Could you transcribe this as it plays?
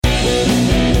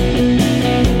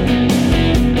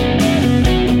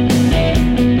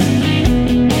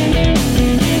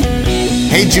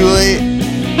Hey, Julie.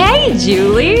 Hey,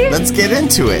 Julie. Let's get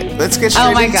into it. Let's get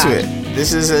straight into it.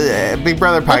 This is a Big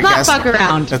Brother podcast. Let's not fuck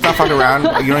around. Let's not fuck around.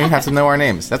 You don't even have to know our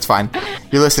names. That's fine.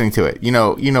 You're listening to it. You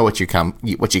know what you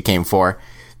came for.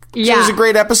 Yeah. So it was a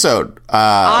great episode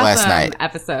last night.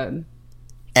 Episode.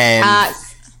 And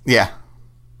yeah.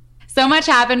 So much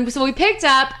happened. So we picked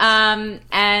up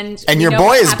and your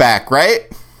boy is back,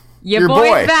 right? Your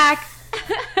boy is back.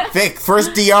 Vic,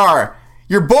 first DR.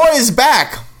 Your boy is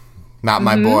back. Not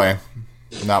my boy.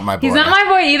 Not my boy. He's not my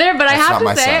boy either, but That's I have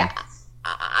not to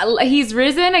say he's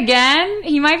risen again.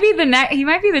 He might be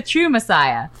the true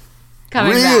Messiah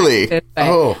coming really? back. Really?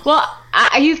 Oh. Well,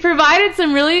 he's provided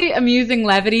some really amusing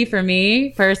levity for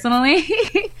me personally.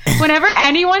 Whenever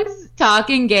anyone's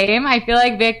talking game, I feel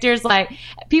like Victor's like,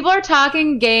 people are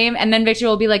talking game, and then Victor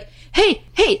will be like, hey,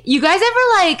 you guys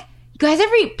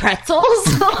ever eat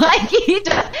pretzels? Like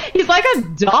he's like a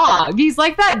dog. He's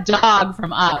like that dog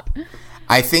from Up.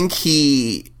 I think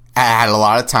he had a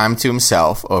lot of time to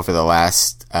himself over the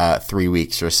last 3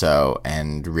 weeks or so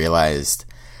and realized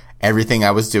everything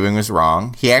I was doing was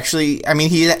wrong. He's actually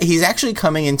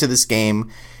coming into this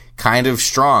game kind of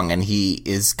strong, and he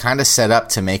is kind of set up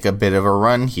to make a bit of a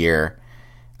run here,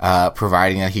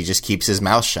 providing that he just keeps his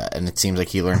mouth shut, and it seems like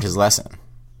he learned his lesson.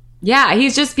 Yeah,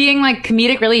 he's just being like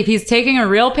comedic relief. He's taking a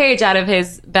real page out of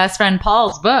his best friend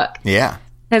Paul's book. Yeah.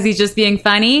 Because he's just being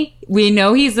funny. We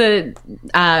know he's a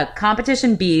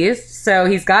competition beast, so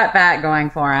he's got that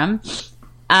going for him.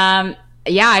 Yeah,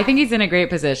 I think he's in a great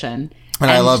position.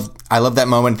 And I love that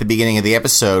moment at the beginning of the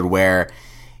episode where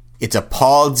it's a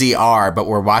Paul DR, but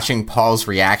we're watching Paul's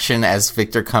reaction as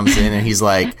Victor comes in, and he's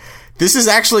like, this is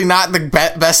actually not the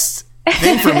best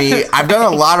thing for me. I've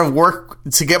done a lot of work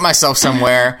to get myself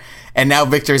somewhere, and now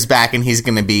Victor's back, and he's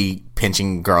going to be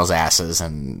pinching girls' asses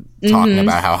and talking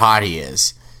about how hot he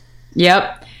is.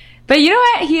 Yep. But you know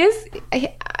what?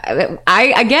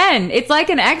 Again, it's like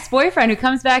an ex-boyfriend who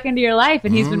comes back into your life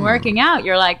and he's been working out.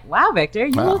 You're like, wow, Victor,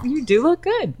 you do look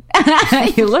good.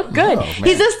 You look good. Oh,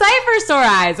 he's a sight for sore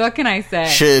eyes. What can I say?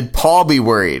 Should Paul be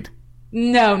worried?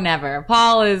 No, never.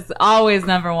 Paul is always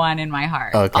number one in my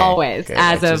heart. Okay. Always, okay,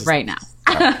 as of right now.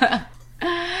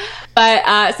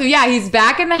 But, so yeah, he's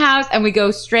back in the house, and we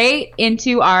go straight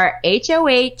into our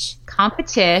HOH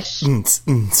competition.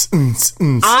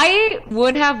 I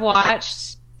would have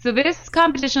watched, so this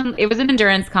competition, it was an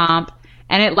endurance comp,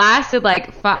 and it lasted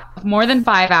like more than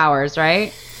 5 hours,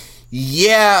 right?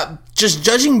 Yeah, just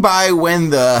judging by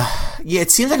it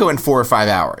seems like it went 4 or 5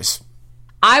 hours.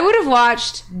 I would have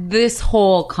watched this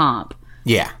whole comp.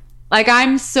 Yeah. Like,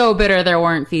 I'm so bitter there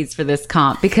weren't feeds for this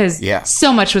comp because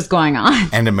so much was going on.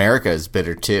 And America is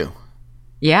bitter, too.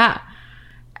 Yeah.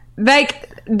 Like,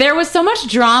 there was so much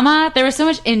drama. There was so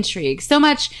much intrigue. So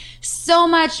much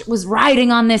was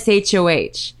riding on this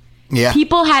HOH. Yeah.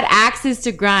 People had axes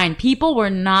to grind. People were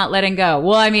not letting go.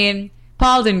 Well, I mean,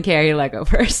 Paul didn't care. He let go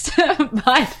first.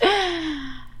 But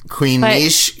Queen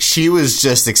Niche, she was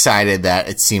just excited that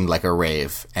it seemed like a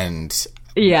rave. And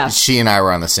she and I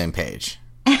were on the same page.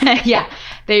 Yeah,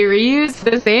 they reused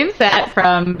the same set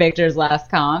from Victor's last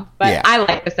comp, but I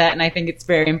like the set and I think it's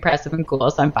very impressive and cool,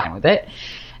 so I'm fine with it.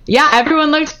 Yeah, everyone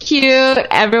looked cute.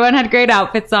 Everyone had great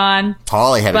outfits on.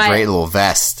 Paulie had a great little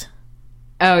vest.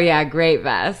 Oh yeah, great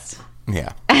vest.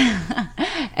 Yeah.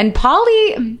 And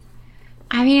Paulie,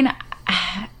 I mean,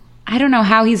 I don't know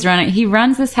how he's running. He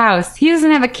runs this house. He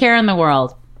doesn't have a care in the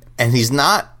world. And he's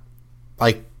not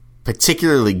like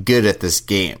particularly good at this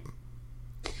game.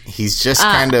 He's just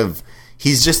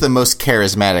he's just the most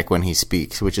charismatic when he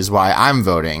speaks, which is why I'm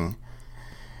voting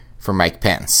for Mike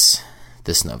Pence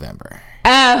this November.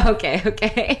 Oh,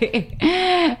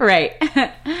 okay. Right.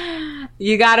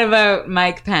 You gotta vote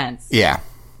Mike Pence. Yeah.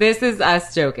 This is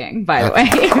us joking, by the way.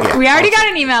 Yeah, we already got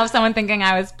an email of someone thinking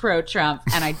I was pro-Trump,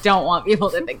 and I don't want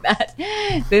people to think that.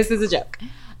 This is a joke.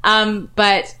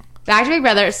 But back to Big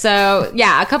Brother. So,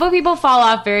 yeah, a couple of people fall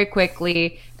off very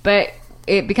quickly, but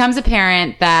it becomes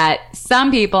apparent that some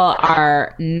people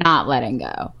are not letting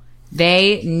go.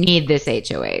 They need this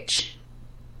HOH.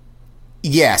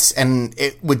 Yes, and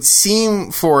it would seem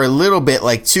for a little bit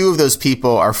like two of those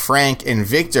people are Frank and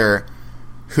Victor,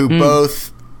 who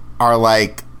both are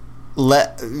like,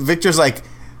 Victor's like,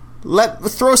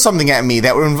 throw something at me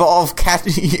that would involve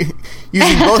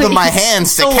using both of my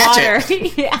hands to catch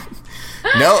it. Yeah.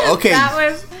 No, okay.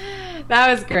 That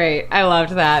was great. I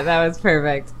loved that. That was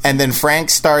perfect. And then Frank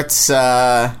starts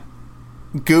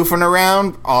goofing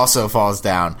around, also falls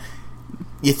down.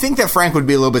 You think that Frank would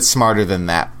be a little bit smarter than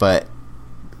that, but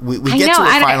we get to the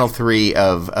final three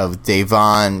of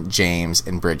Devon, James,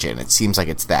 and Bridget, and it seems like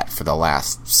it's that for the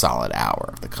last solid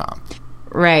hour of the comp.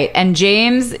 Right. And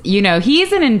James,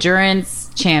 he's an endurance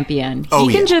champion. Oh,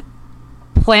 he can just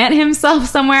plant himself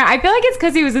somewhere. I feel like it's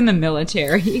because he was in the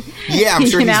military. Yeah, I'm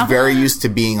sure he's very used to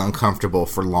being uncomfortable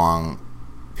for long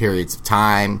periods of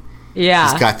time.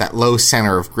 Yeah. He's got that low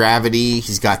center of gravity.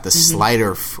 He's got the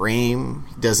slider frame.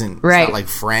 He doesn't, it's Right. not like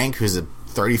Frank, who's a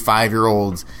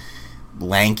 35-year-old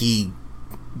lanky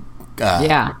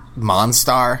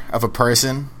Monstar of a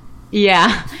person.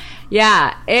 Yeah.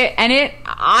 Yeah.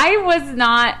 I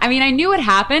knew it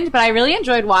happened, but I really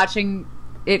enjoyed watching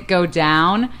it go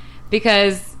down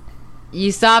because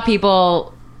you saw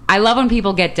people. I love when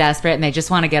people get desperate and they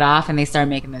just want to get off and they start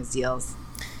making those deals.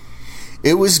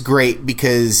 It was great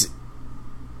because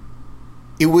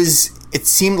it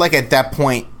seemed like at that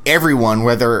point, everyone,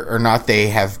 whether or not they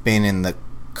have been in the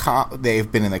comp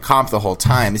the whole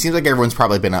time, it seems like everyone's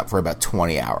probably been up for about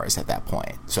 20 hours at that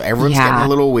point. So everyone's getting a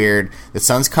little weird. The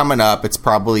sun's coming up. It's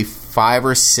probably 5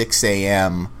 or 6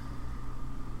 a.m.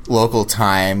 local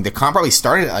time. The comp probably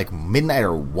started at like midnight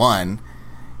or 1.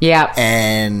 Yeah.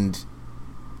 And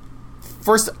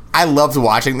first, I loved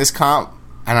watching this comp.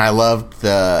 And I loved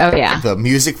the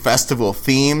music festival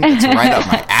theme. It's right up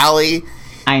my alley.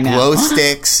 I know. Glow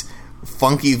sticks,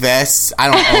 funky vests. I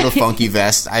don't own a funky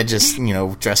vest. I just,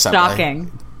 dress up.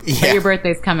 Shocking. Yeah. But your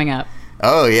birthday's coming up.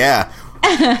 Oh, yeah.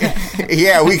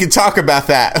 Yeah, we can talk about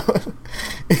that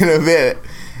in a bit.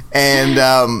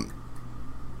 And,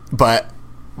 but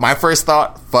my first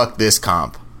thought, fuck this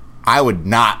comp. I would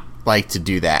not like to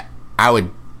do that. I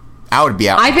would be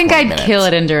out. I think I'd kill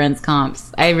at endurance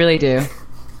comps. I really do.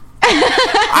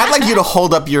 I'd like you to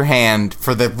hold up your hand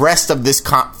for the rest of this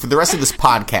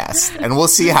podcast, and we'll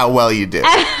see how well you do.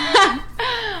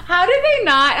 How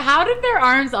did their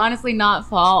arms honestly not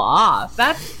fall off?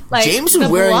 That's like James was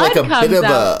wearing like a bit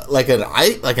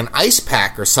of an ice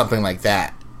pack or something like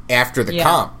that after the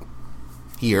comp.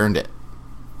 He earned it.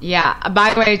 Yeah.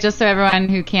 By the way, just so everyone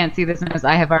who can't see this knows,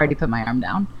 I have already put my arm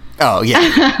down. Oh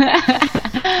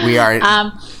yeah. We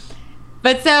are.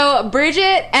 But so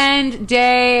Bridget and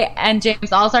Day and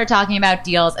James all start talking about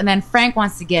deals, and then Frank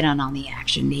wants to get on the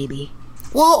action, baby.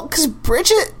 Well, because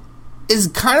Bridget is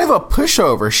kind of a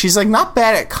pushover. She's like not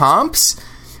bad at comps,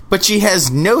 but she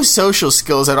has no social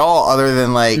skills at all other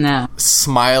than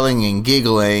smiling and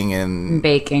giggling and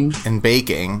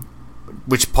baking.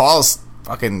 Which Paul's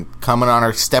fucking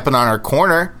stepping on her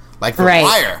corner like the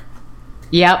Wire.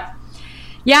 Yep.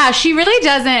 Yeah, she really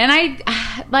doesn't. And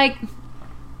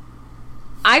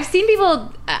I've seen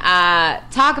people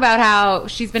talk about how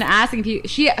she's been asking people.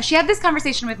 She had this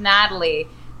conversation with Natalie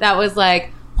that was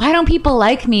like, "Why don't people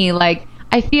like me? Like,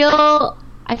 I feel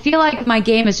like my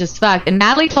game is just fucked." And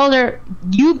Natalie told her,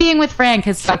 "You being with Frank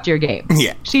has fucked your game."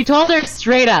 Yeah, she told her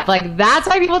straight up, like, "That's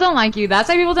why people don't like you. That's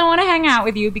why people don't want to hang out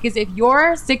with you. Because if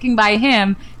you're sticking by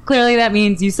him, clearly that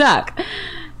means you suck. Yeah.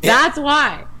 That's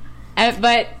why."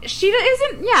 But she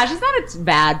isn't. Yeah, she's not a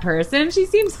bad person. She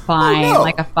seems fine,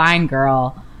 like a fine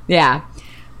girl. Yeah,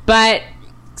 but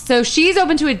so she's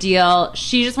open to a deal.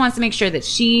 She just wants to make sure that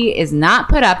she is not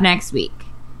put up next week.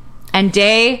 And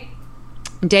Day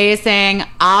is saying,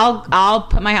 "I'll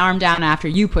put my arm down after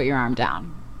you put your arm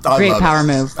down." Great power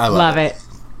move. I love it.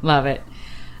 Love it.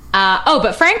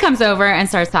 But Frank comes over and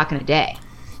starts talking to Day.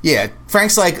 Yeah,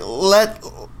 Frank's like,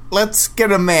 Let's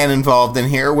get a man involved in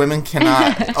here. Women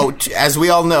cannot, as we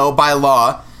all know, by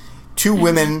law, 2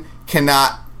 women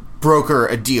cannot broker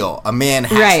a deal. A man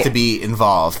has to be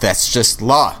involved. That's just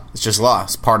law. It's just law.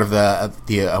 It's part of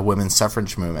the women's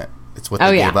suffrage movement. It's what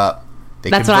they gave up.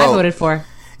 That's what I voted for.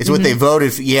 It's what they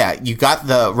voted for. Yeah, you got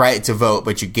the right to vote,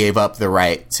 but you gave up the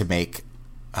right to make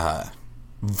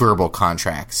verbal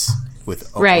contracts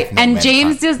with and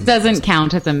James just doesn't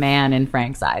count as a man in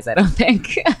Frank's eyes, I don't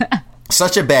think.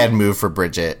 Such a bad move for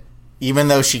Bridget, even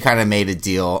though she kind of made a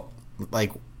deal.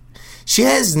 Like, she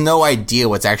has no idea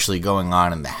what's actually going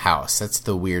on in the house. That's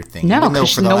the weird thing. No,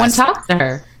 because no one talks to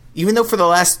her. Even though for the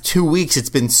last 2 weeks it's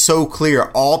been so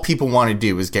clear all people want to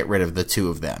do is get rid of the 2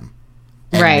 of them.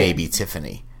 And maybe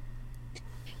Tiffany.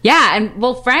 Yeah, and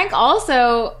well, Frank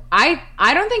also, I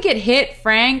don't think it hit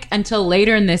Frank until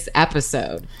later in this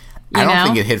episode. I don't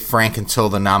think it hit Frank until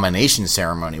the nomination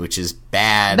ceremony, which is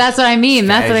bad. That's what I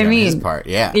mean. On his part.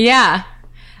 Yeah.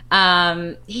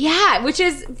 Yeah. Which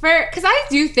is fair, because I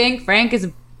do think Frank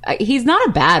he's not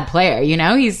a bad player,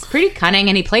 He's pretty cunning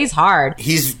and he plays hard.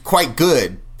 He's quite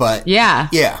good, but... Yeah.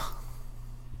 Yeah.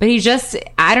 But he just,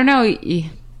 I don't know, he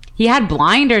had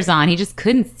blinders on. He just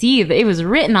couldn't see. It was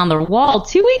written on the wall.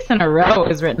 2 weeks in a row it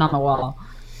was written on the wall.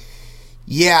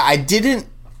 Yeah, I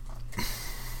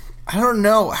don't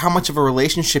know how much of a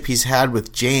relationship he's had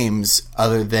with James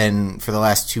other than for the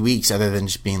last 2 weeks, other than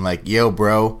just being like, "Yo,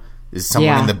 bro, Is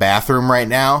someone in the bathroom right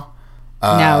now?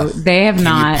 No, they have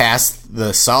not. You passed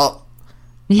the salt?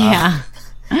 Yeah.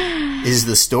 Is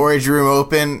the storage room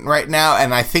open right now?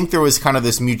 And I think there was kind of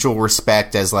this mutual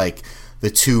respect as like the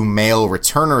two male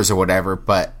returners or whatever,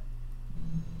 but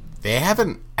they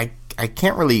haven't. I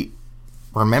can't really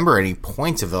remember any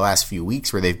points of the last few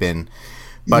weeks where they've been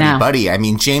buddy. I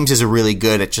mean, James is really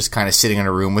good at just kind of sitting in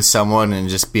a room with someone and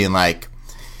just being like,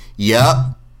 "Yep,"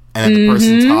 and then the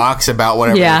person talks about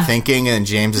whatever they're thinking, and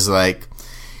James is like,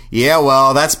 "Yeah,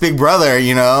 well, that's Big Brother,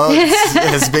 you know,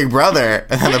 it's Big Brother,"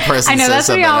 and then the person says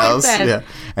something else,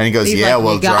 and he goes, "Yeah, like,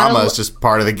 well, drama is just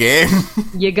part of the game."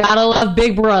 You gotta love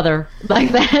Big Brother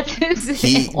like that.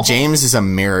 James is a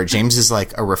mirror. James is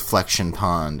like a reflection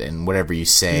pond, and whatever you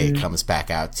say comes back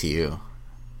out to you.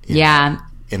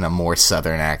 In a more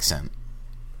southern accent.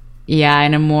 Yeah,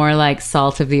 in a more like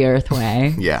salt of the earth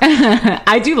way. Yeah,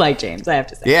 I do like James, I have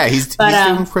to say. Yeah, he's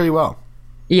doing pretty well.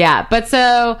 Yeah, but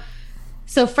so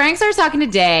Frank starts talking to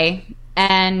Day,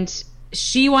 and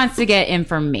she wants to get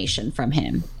information from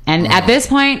him. And at this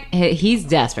point, he's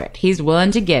desperate. He's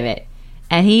willing to give it.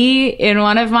 And he, in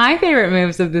one of my favorite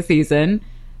moves of the season,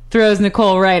 throws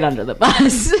Nicole right under the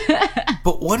bus.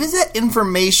 But what does that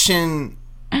information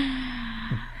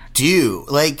do?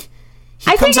 Like,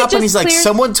 he comes up and he's like,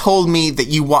 someone told me that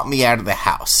you want me out of the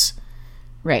house.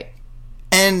 Right.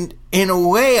 And in a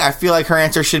way, I feel like her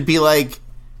answer should be like,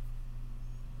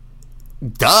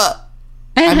 duh.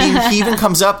 I mean, he even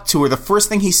comes up to her. The first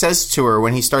thing he says to her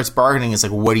when he starts bargaining is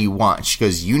like, what do you want? She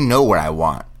goes, you know what I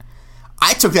want.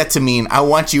 I took that to mean, I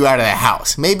want you out of the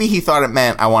house. Maybe he thought it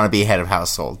meant, I want to be head of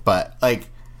household. But, like,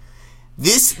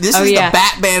 this is the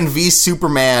Batman v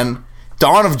Superman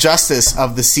Dawn of Justice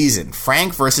of the season.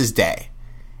 Frank versus Day.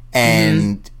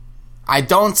 And I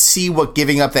don't see what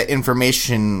giving up that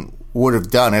information would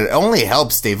have done. It only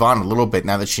helps Devon a little bit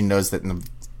now that she knows that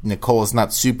Nicole is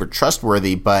not super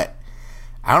trustworthy, but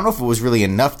I don't know if it was really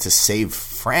enough to save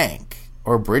Frank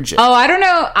or Bridget. Oh, I don't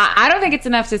know. I don't think it's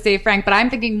enough to save Frank, but I'm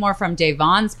thinking more from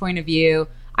Devon's point of view.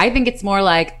 I think it's more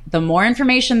like the more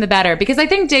information, the better. Because I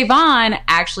think Devon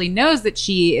actually knows that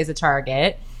she is a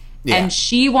target, and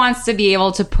she wants to be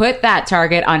able to put that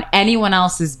target on anyone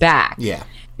else's back. Yeah.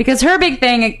 Because her big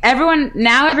thing, everyone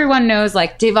knows,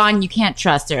 like, Devon, you can't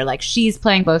trust her. Like, she's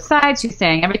playing both sides. She's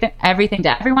saying everything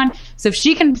to everyone. So if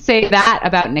she can say that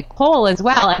about Nicole as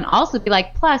well, and also be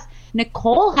like, plus,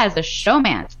 Nicole has a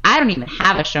showmance. I don't even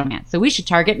have a showmance. So we should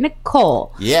target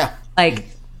Nicole. Yeah. Like,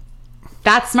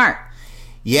 that's smart.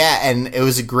 Yeah, and it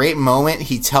was a great moment.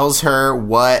 He tells her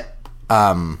what...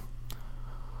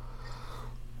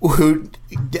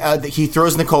 he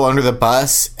throws Nicole under the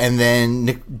bus, and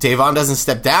then Devon doesn't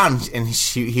step down, and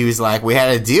he was like, we had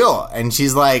a deal, and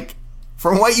she's like,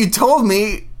 from what you told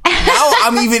me, now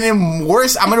I'm even in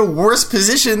a worse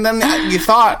position than you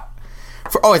thought.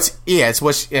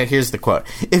 Here's the quote.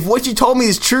 If what you told me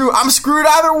is true, I'm screwed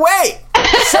either way.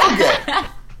 So good.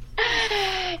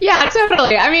 Yeah,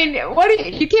 totally. I mean,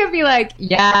 you can't be like,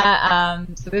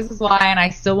 so this is why, and I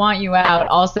still want you out.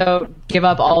 Also, give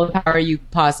up all the power you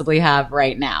possibly have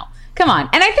right now. Come on.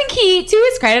 And I think to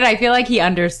his credit, I feel like he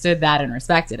understood that and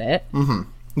respected it. Mm-hmm.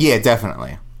 Yeah,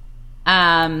 definitely.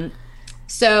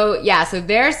 So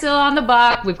they're still on the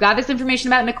buck. We've got this information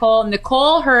about Nicole.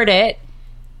 Nicole heard it.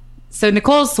 So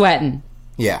Nicole's sweating.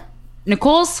 Yeah.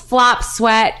 Nicole's flop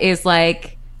sweat is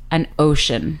like an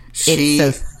ocean. It's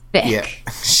so thick. Yeah,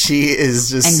 she is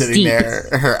just sitting deep there.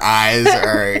 Her eyes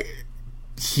are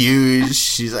huge.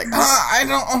 She's like,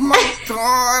 oh my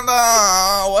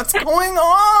God, what's going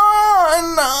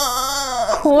on?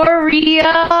 Poor Rhea,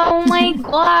 oh my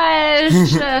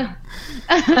gosh.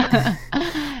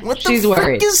 What the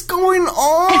fuck is going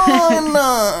on?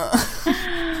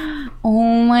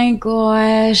 Oh my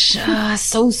gosh,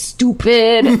 so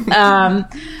stupid.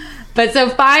 But so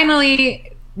finally...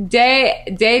 Day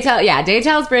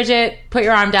tells Bridget, put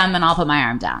your arm down, then I'll put my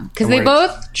arm down. Because they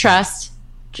both trust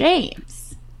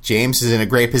James. James is in a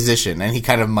great position, and he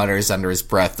kind of mutters under his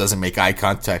breath, doesn't make eye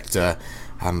contact.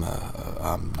 I'm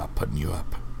not putting you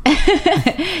up.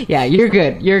 Yeah, you're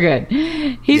good.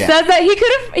 He says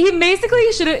that he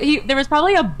basically should have, there was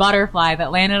probably a butterfly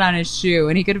that landed on his shoe,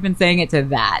 and he could have been saying it to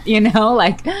that,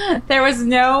 like there was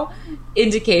no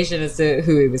indication as to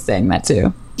who he was saying that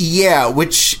to. Yeah,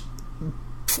 which...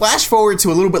 Flash forward to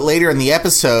a little bit later in the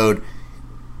episode,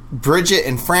 Bridget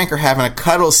and Frank are having a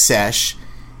cuddle sesh,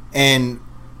 and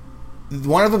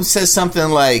one of them says something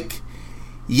like,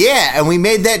 yeah, and we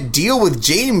made that deal with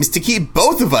James to keep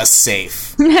both of us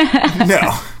safe.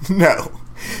 No.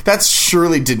 That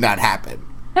surely did not happen.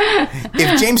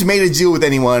 If James made a deal with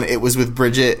anyone, it was with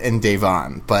Bridget and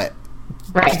Devon, but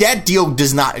Right. That deal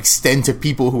does not extend to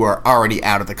people who are already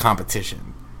out of the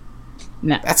competition.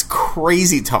 No. That's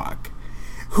crazy talk.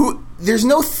 There's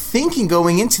no thinking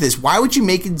going into this. Why would you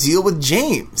make a deal with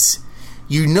James?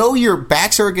 You know your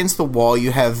backs are against the wall.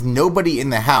 You have nobody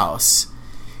in the house.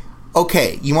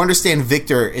 Okay, you understand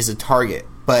Victor is a target,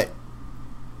 but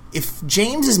if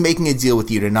James is making a deal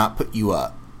with you to not put you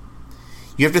up,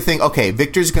 you have to think, okay,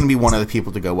 Victor's going to be one of the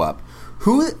people to go up.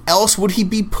 Who else would he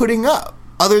be putting up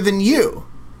other than you?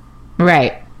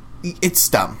 Right. It's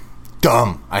dumb.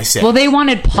 Dumb, I said. Well, they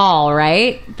wanted Paul,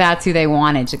 right? That's who they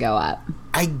wanted to go up.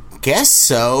 I guess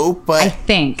so, but... I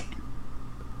think.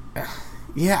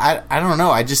 Yeah, I don't know.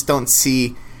 I just don't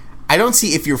see... I don't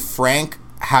see, if you're Frank,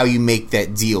 how you make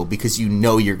that deal, because you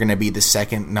know you're going to be the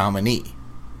second nominee.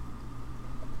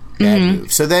 Bad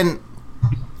move. So then,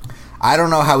 I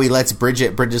don't know how he lets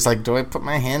Bridget... Bridget's like, do I put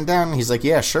my hand down? He's like,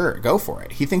 yeah, sure, go for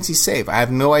it. He thinks he's safe. I have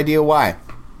no idea why.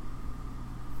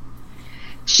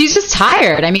 She's just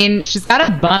tired. I mean, she's got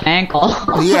a bum ankle.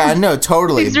 Yeah, no,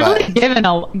 totally. She's really given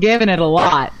it a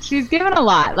lot. She's given a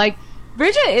lot. Like,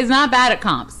 Bridget is not bad at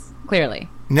comps, clearly.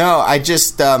 No, I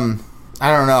just, I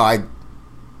don't know.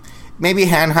 Maybe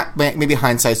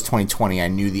hindsight's 20/20. I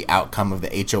knew the outcome of the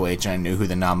HOH and I knew who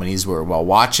the nominees were while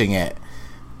watching it,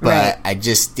 but I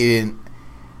just didn't.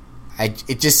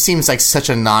 It just seems like such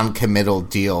a non-committal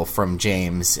deal from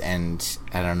James, and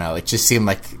I don't know. It just seemed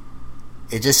like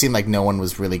no one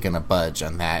was really going to budge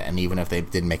on that, and even if they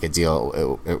did make a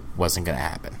deal, it wasn't going to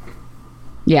happen.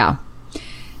 Yeah.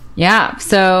 Yeah,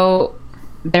 so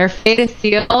their fate is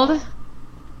sealed,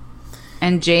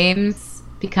 and James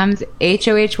becomes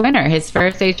HOH winner, his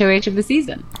first HOH of the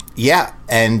season. Yeah,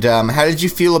 and how did you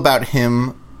feel about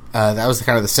him? That was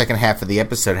kind of the second half of the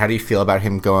episode. How do you feel about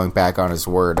him going back on his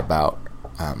word about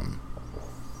the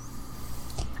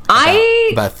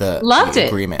loved the it.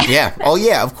 agreement? Yeah. Oh,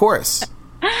 yeah, of course.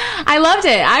 I loved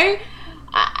it. I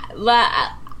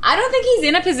don't think he's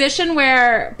in a position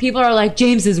where people are like,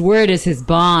 James's word is his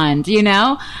bond, you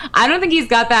know? I don't think he's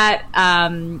got that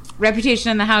reputation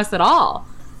in the house at all.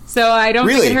 So I don't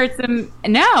think it hurts him.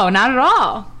 No, not at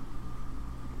all.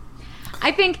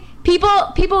 I think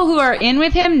people who are in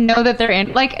with him know that they're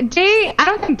in. Like, Jay, I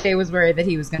don't think Jay was worried that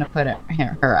he was going to put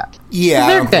her up. Yeah,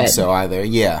 I don't think so either.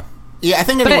 Yeah. Yeah, I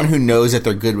think anyone who knows that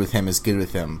they're good with him is good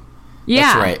with him. Yeah.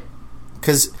 That's right.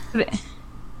 Because,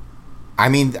 I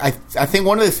mean, I think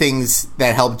one of the things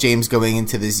that helped James going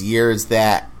into this year is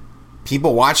that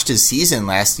people watched his season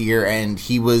last year, and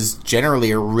he was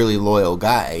generally a really loyal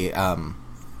guy. Yeah.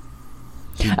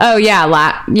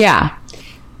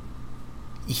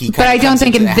 But I don't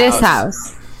think in this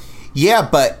house. Yeah,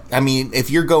 but, I mean, if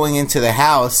you're going into the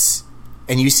house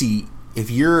and you see... If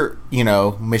you're,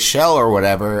 Michelle or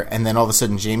whatever, and then all of a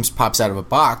sudden James pops out of a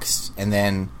box, and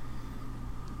then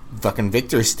fucking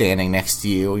Victor's standing next to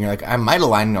you, and you're like, I might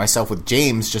align myself with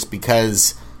James just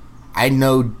because I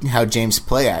know how James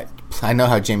plays. Like,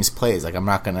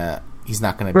 he's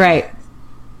not gonna be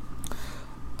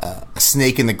a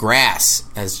snake in the grass,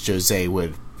 as Jose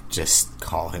would just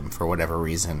call him for whatever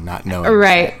reason, not knowing what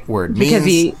that word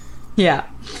means.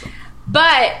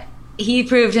 But he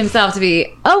proved himself to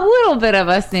be a little bit of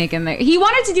a snake in the... He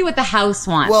wanted to do what the house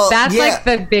wants. Well, that's like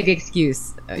the big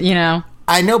excuse,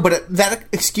 I know, but that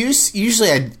excuse,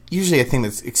 usually I think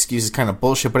that excuse is kind of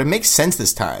bullshit, but it makes sense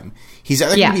this time. He's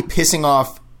either going to be pissing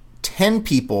off 10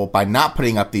 people by not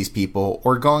putting up these people,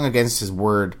 or going against his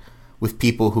word with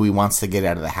people who he wants to get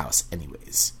out of the house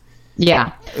anyways.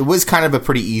 Yeah. It was kind of a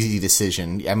pretty easy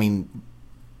decision. I mean,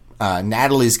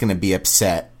 Natalie's going to be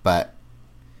upset, but...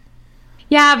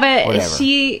 Yeah, but whatever.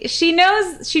 She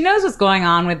knows what's going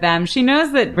on with them. She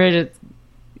knows that Bridget's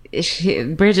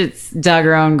dug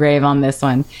her own grave on this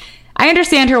one. I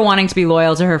understand her wanting to be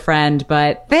loyal to her friend,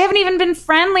 but they haven't even been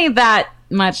friendly that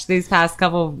much these past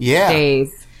couple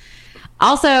days.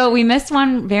 Also, we missed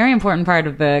one very important part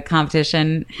of the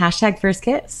competition. #first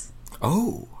kiss.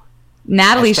 Oh.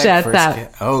 Natalie shouts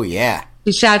out. Oh, yeah.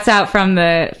 She shouts out from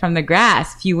the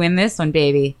grass, if you win this one,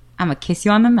 baby, I'm going to kiss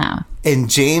you on the mouth. And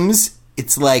James...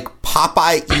 It's like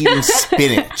Popeye eating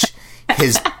spinach.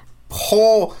 His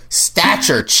whole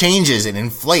stature changes and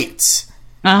inflates.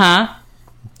 Yeah,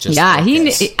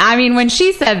 I mean, when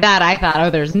she said that, I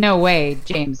thought, there's no way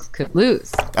James could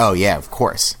lose. Oh yeah, of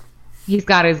course. He's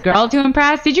got his girl to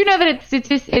impress. Did you know that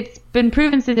it's been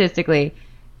proven statistically?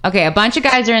 Okay, a bunch of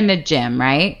guys are in the gym,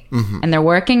 right? Mm-hmm. And they're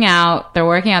working out.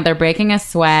 They're breaking a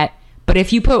sweat. But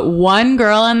if you put one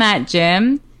girl in that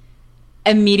gym,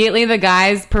 immediately the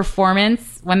guy's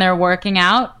performance when they're working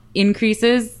out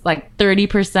increases like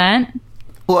 30%.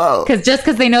 Whoa.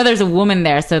 Because they know there's a woman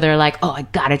there, so they're like, oh, I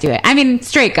gotta do it. I mean,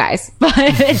 straight guys, but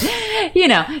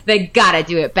they gotta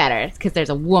do it better because there's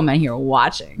a woman here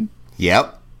watching.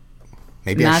 Yep.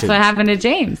 Maybe and that's what happened to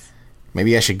James.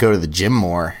 Maybe I should go to the gym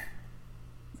more.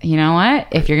 You know what?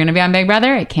 If you're gonna be on Big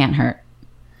Brother, it can't hurt.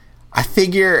 I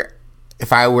figure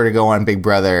if I were to go on Big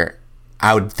Brother,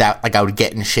 I would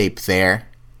get in shape there.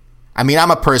 I mean,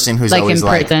 I'm a person who's like always in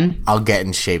prison. I'll get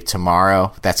in shape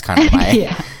tomorrow. That's kind of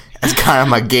my that's kind of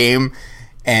my game.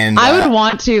 And I would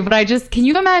want to, but can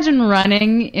you imagine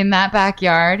running in that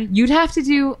backyard? You'd have to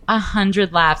do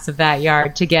 100 laps of that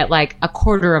yard to get like a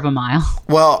quarter of a mile.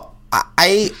 Well,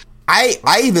 I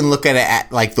even look at it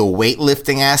at like the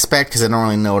weightlifting aspect because I don't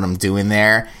really know what I'm doing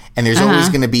there. And there's always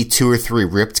going to be 2 or 3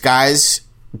 ripped guys.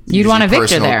 You'd want a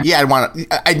Victor there. Yeah,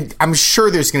 I'm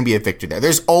sure there's going to be a Victor there.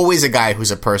 There's always a guy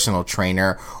who's a personal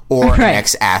trainer or an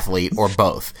ex-athlete or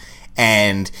both.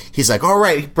 And he's like, all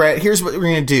right, Brett, here's what we're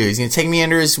going to do. He's going to take me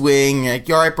under his wing. Like,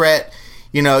 all right, Brett,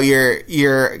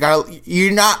 you're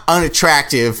not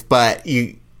unattractive, but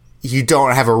you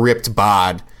don't have a ripped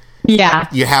bod. Yeah.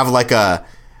 You have like I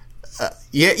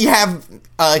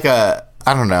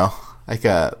don't know, like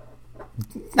a,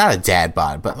 not a dad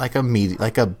bod, but like a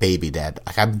baby dad.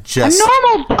 Like a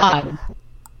normal bod.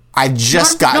 I've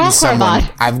just gotten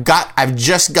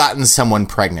someone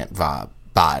pregnant bod.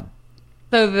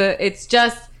 So it's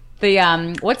just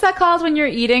the what's that called when you're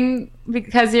eating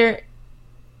because you're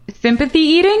sympathy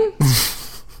eating?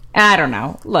 I don't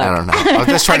know. Look, I don't know. I was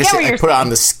just trying to put it on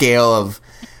the scale of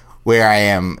where I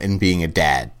am in being a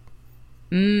dad.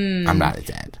 I'm not a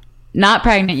dad. Not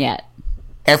pregnant yet.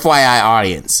 FYI,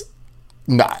 audience.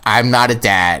 No, I'm not a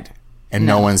dad, and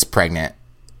no one's pregnant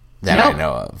that I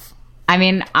know of. I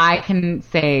mean, I can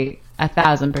say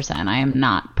 1,000% I am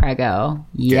not preggo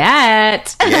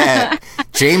yet. Yeah.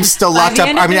 James still locked up.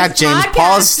 I mean, not James.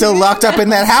 Paul's still locked up in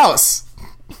that house.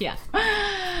 Yeah.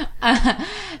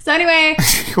 So anyway.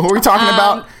 What were we talking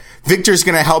about? Victor's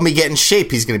going to help me get in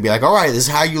shape. He's going to be like, all right, this is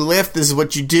how you lift. This is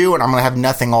what you do. And I'm going to have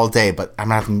nothing all day. But I'm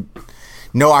going to have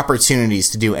no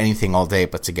opportunities to do anything all day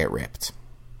but to get ripped.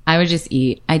 I would just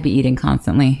eat. I'd be eating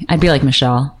constantly. I'd be like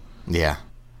Michelle. Yeah.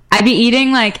 I'd be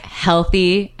eating like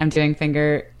healthy. I'm doing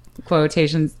finger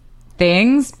quotations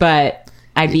things, but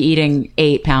I'd be eating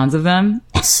 8 pounds of them.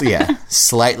 Yeah.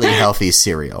 Slightly healthy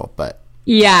cereal, but.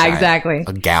 Yeah, exactly.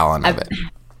 A gallon of it.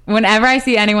 Whenever I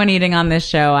see anyone eating on this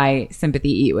show, I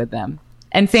sympathy eat with them.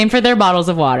 And same for their bottles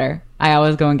of water. I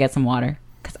always go and get some water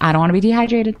because I don't want to be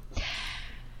dehydrated.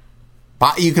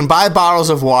 You can buy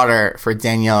bottles of water for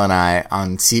Danielle and I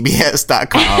on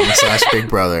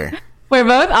cbs.com/bigbrother. We're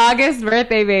both August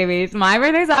birthday babies. My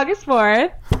birthday's August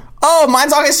 4th. Oh,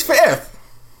 mine's August 5th.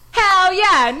 Hell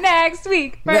yeah, next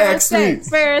week. Birthday.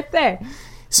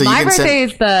 So my birthday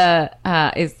is the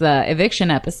eviction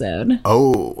episode.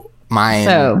 Oh, mine.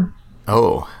 So.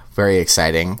 Very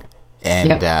exciting.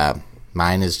 And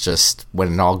mine is just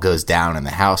when it all goes down in the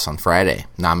house on Friday.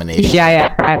 Nomination.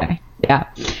 Yeah, Friday. Yeah.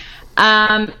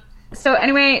 So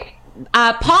anyway,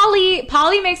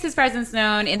 Paulie makes his presence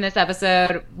known in this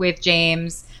episode with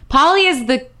James. Paulie is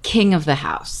the king of the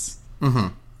house. Mm-hmm.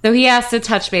 So he has to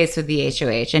touch base with the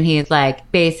HOH, and he's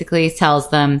like, basically tells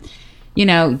them,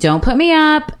 don't put me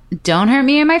up, don't hurt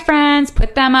me and my friends,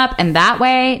 put them up, and that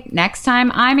way, next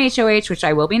time I'm HOH, which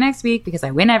I will be next week because I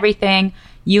win everything,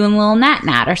 you and Lil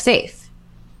Nat are safe.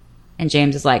 And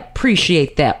James is like,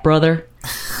 appreciate that, brother.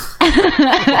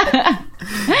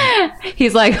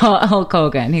 He's like Hulk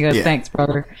Hogan. He goes, thanks,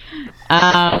 brother.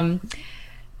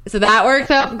 So that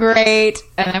works out great.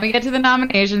 And then we get to the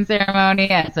nomination ceremony,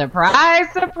 and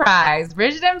surprise,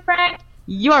 Bridget and Frank,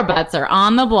 your butts are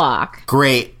on the block.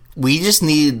 Great.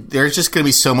 There's just going to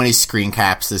be so many screen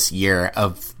caps this year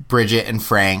of Bridget and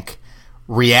Frank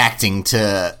reacting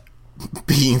to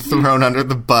being thrown under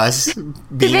the bus,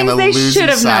 being on the losing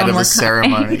side of a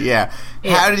ceremony. Yeah.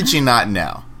 How did you not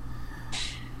know?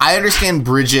 I understand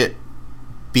Bridget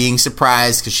being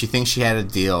surprised because she thinks she had a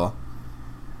deal.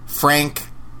 Frank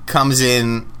comes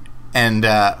in, and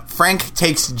Frank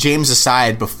takes James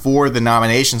aside before the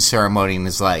nomination ceremony and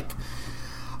is like,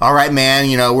 all right, man,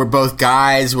 we're both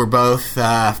guys. We're both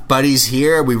buddies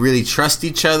here. We really trust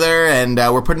each other, and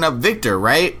we're putting up Victor,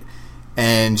 right?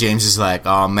 And James is like,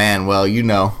 oh, man, well,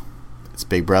 it's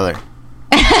Big Brother.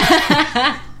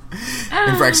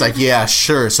 And Frank's like, yeah,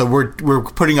 sure. So we're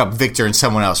putting up Victor and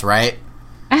someone else, right?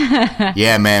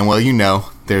 Yeah, man. Well,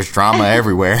 there's drama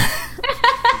everywhere.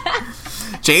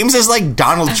 James is like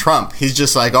Donald Trump. He's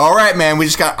just like, all right, man. I'm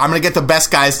going to get the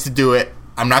best guys to do it.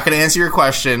 I'm not going to answer your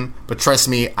question, but trust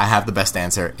me, I have the best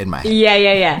answer in my head.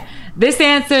 Yeah. This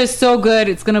answer is so good,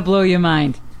 it's going to blow your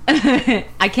mind.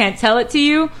 I can't tell it to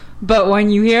you, but when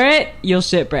you hear it, you'll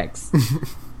shit bricks.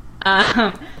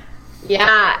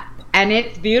 Yeah, and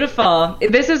it's beautiful.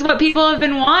 This is what people have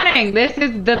been wanting. This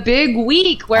is the big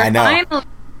week where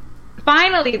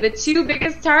finally the two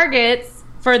biggest targets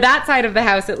for that side of the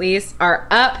house, at least, are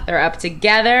up. They're up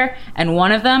together, and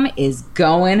one of them is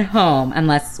going home,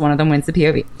 unless one of them wins the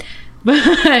POV. But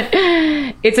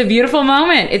it's a beautiful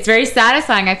moment. It's very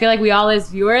satisfying. I feel like we all,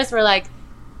 as viewers, were like,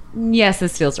 yes,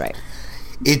 this feels right.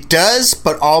 It does,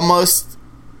 but almost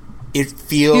it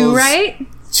feels... Too right?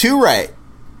 Too right.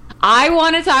 I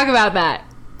want to talk about that.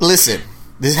 Listen,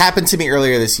 this happened to me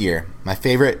earlier this year. My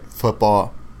favorite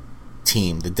football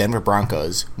team, the Denver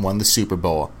Broncos, won the Super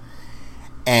Bowl.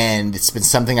 And it's been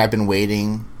something I've been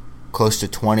waiting close to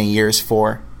 20 years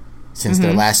for since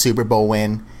their last Super Bowl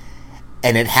win.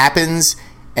 And it happens,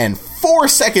 and 4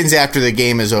 seconds after the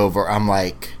game is over, I'm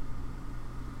like,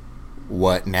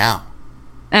 what now?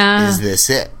 Is this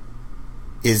it?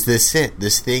 Is this it?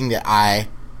 This thing that I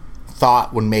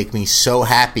thought would make me so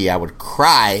happy I would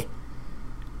cry.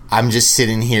 I'm just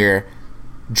sitting here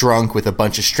drunk with a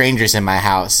bunch of strangers in my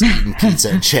house eating pizza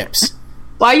and chips.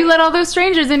 Why you let all those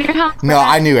strangers in your house? No,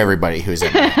 I knew everybody who was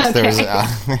in my house. Okay.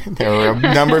 There were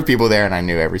a number of people there, and I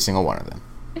knew every single one of them.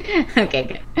 Okay,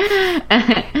 good.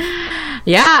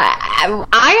 Yeah,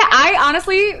 I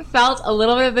honestly felt a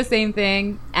little bit of the same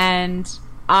thing, and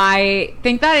I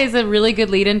think that is a really good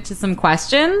lead into some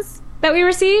questions that we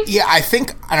received. Yeah, I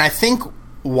think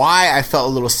why I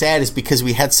felt a little sad is because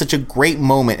we had such a great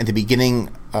moment at the beginning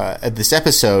of this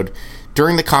episode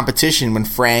during the competition when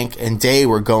Frank and Day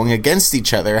were going against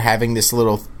each other, having this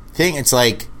little thing. It's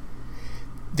like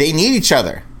they need each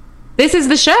other. This is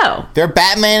the show. They're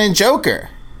Batman and Joker.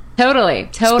 Totally.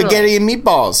 Spaghetti and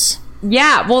meatballs.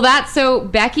 Yeah, well, so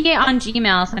Becky on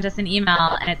Gmail sent us an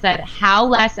email, and it said, how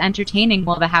less entertaining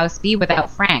will the house be without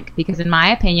Frank? Because in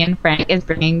my opinion, Frank is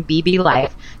bringing BB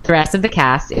life. The rest of the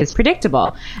cast is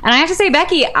predictable. And I have to say,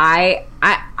 Becky, I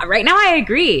right now I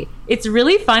agree. It's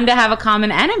really fun to have a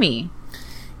common enemy.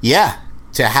 Yeah,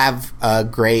 to have a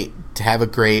great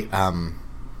kind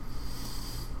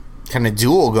of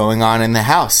duel going on in the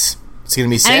house. It's going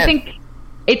to be sad. And I think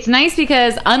it's nice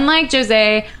because unlike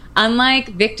Jose,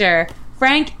 unlike Victor,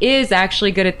 Frank is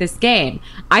actually good at this game.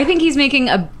 I think he's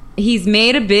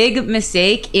made a big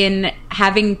mistake in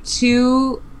having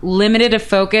too limited a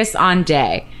focus on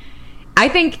Day. I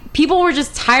think people were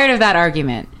just tired of that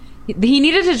argument. He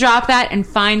needed to drop that and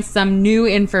find some new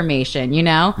information, you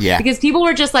know? Yeah. Because people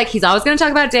were just like, he's always going to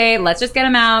talk about Day. Let's just get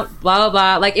him out, blah, blah,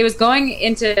 blah. Like, it was going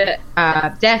into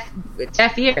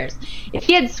deaf ears. If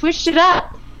he had switched it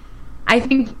up, I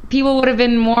think people would have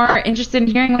been more interested in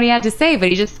hearing what he had to say, but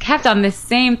he just kept on this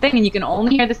same thing, and you can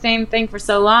only hear the same thing for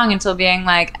so long until being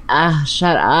like,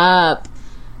 shut up.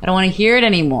 I don't want to hear it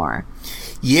anymore.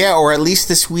 Yeah, or at least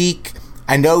this week,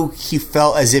 I know he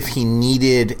felt as if he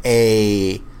needed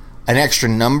an extra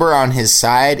number on his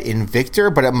side in Victor,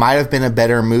 but it might have been a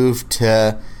better move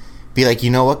to be like,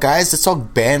 you know what, guys, let's all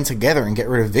band together and get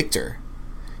rid of Victor.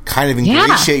 Kind of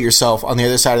ingratiate yourself on the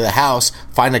other side of the house,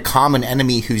 find a common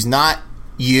enemy who's not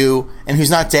you and who's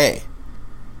not Day.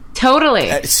 Totally.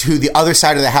 It's who the other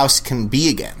side of the house can be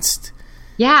against.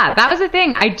 Yeah, that was the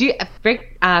thing.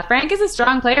 Frank is a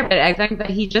strong player, but I think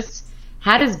that he just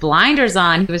had his blinders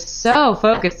on. He was so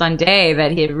focused on Day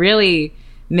that he had really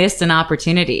missed an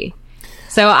opportunity.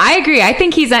 So I agree. I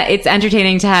think it's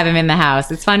entertaining to have him in the house.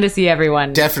 It's fun to see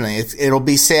everyone. Definitely. It'll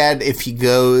be sad if he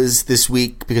goes this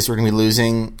week because we're going to be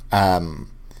losing.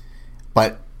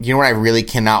 But you know what I really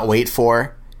cannot wait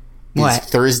for? Is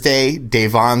Thursday,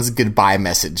 Devon's goodbye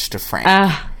message to Frank.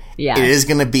 Yeah. It is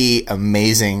going to be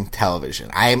amazing television.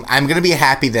 I'm going to be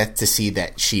happy to see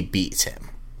that she beats him.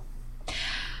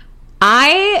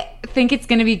 I think it's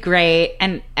going to be great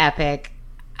and epic.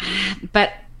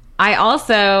 But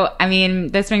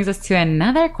this brings us to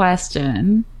another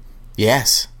question.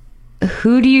 Yes.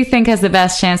 Who do you think has the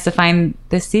best chance to find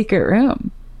the secret room?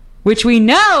 Which we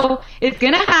know is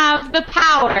going to have the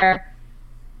power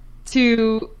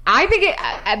to... I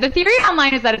think the theory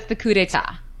online is that it's the coup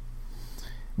d'etat.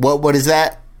 What is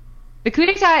that? The coup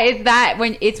d'etat is that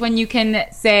when you can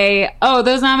say, oh,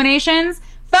 those nominations,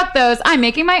 fuck those, I'm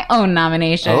making my own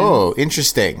nominations. Oh,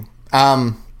 interesting.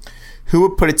 Who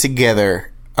would put it together?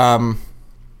 Well,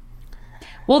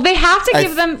 they have to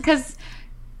give them, because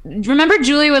remember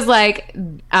Julie was like,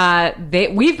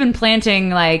 we've been planting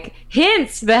like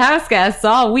hints to the house guests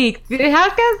all week. The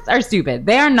house guests are stupid.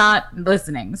 They are not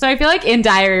listening. So I feel like in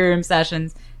diary room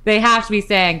sessions, they have to be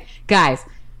saying, guys,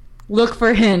 look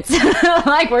for hints.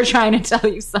 Like we're trying to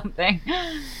tell you something.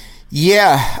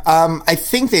 Yeah. I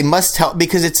think they must help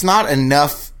because it's not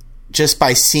enough just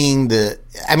by seeing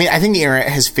I think the internet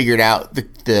has figured out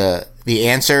the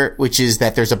answer, which is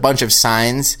that there's a bunch of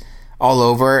signs all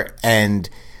over, and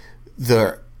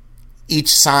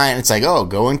each sign, it's like, oh,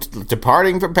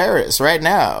 departing from Paris right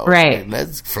now. Right.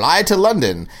 Let's fly to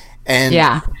London.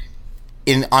 And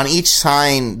on each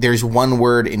sign, there's one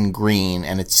word in green,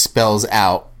 and it spells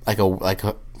out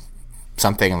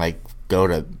something like go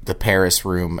to the Paris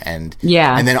room, and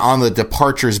then on the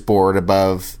departures board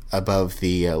above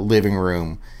the living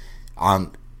room,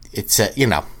 it says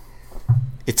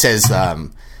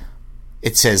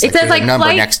like number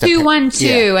flight next to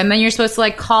 212, and then you're supposed to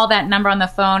like call that number on the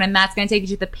phone, and that's going to take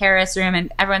you to the Paris room,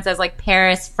 and everyone says like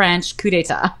Paris French coup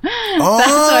d'etat.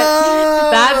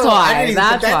 That's why. I didn't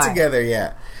put that together.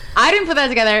 Yeah, I didn't put that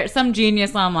together. Some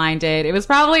genius online did. It was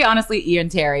probably honestly Ian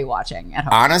Terry watching at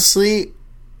home. Honestly,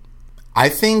 I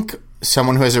think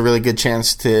someone who has a really good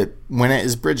chance to win it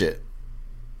is Bridget.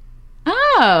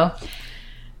 Oh.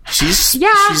 She's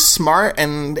smart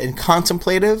and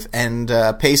contemplative and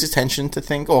pays attention to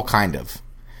things. Well, kind of.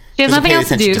 She has nothing else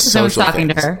to do because I was talking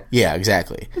to her. Yeah,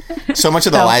 exactly. So much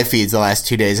of the live feeds the last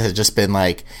 2 days has just been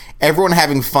like everyone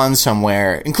having fun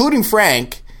somewhere, including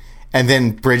Frank, and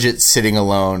then Bridget sitting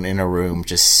alone in a room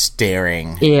just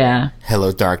staring. Yeah.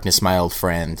 Hello, darkness, my old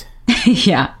friend.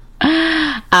 Yeah.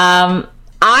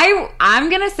 I'm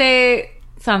gonna say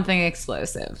something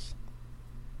explosive.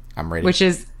 I'm ready. Which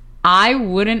is, I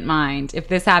wouldn't mind if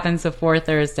this happens before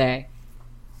Thursday.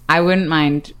 I wouldn't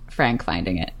mind Frank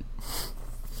finding it.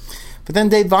 But then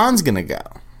Dave Vaughn's gonna go.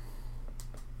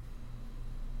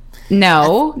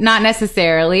 No, not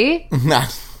necessarily.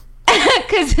 Not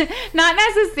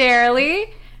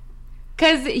necessarily.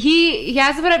 Because he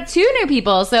has to put up 2 new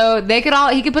people, so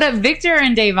he could put up Victor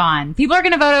and Davon. People are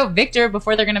going to vote out Victor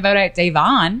before they're going to vote out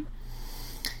Davon.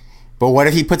 But what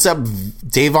if he puts up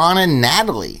Davon and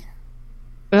Natalie?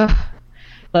 Ugh.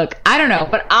 Look, I don't know,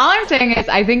 but all I'm saying is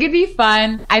I think it'd be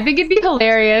fun. I think it'd be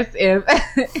hilarious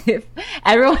if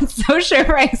everyone's so sure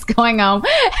Frank's going home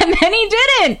and then he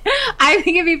didn't. I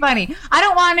think it'd be funny. I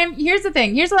don't want him. Here's the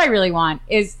thing. Here's what I really want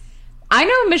is I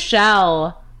know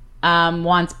Michelle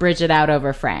wants Bridget out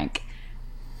over Frank.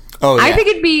 Oh, yeah. I think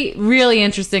it'd be really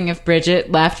interesting if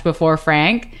Bridget left before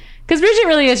Frank, because Bridget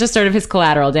really is just sort of his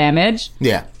collateral damage.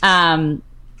 Yeah.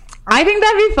 I think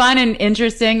that'd be fun and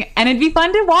interesting, and it'd be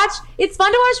fun to watch. It's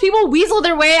fun to watch people weasel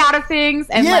their way out of things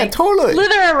and totally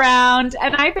slither around,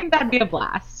 and I think that'd be a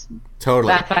blast.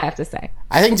 Totally. That's what I have to say.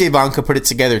 I think Davon could put it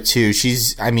together too. She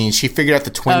figured out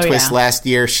the twin twist last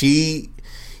year. She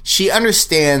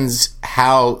understands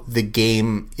how the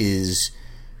game is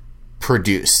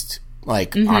produced,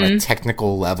 like on a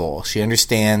technical level. She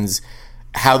understands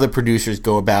how the producers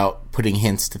go about putting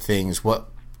hints to things, what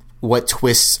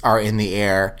twists are in the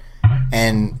air,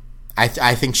 and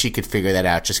I think she could figure that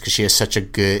out just because she has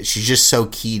she's just so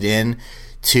keyed in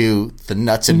to the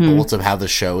nuts and bolts of how the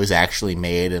show is actually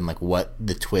made and like what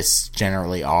the twists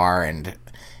generally are and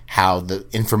how the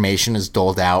information is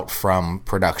doled out from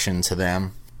production to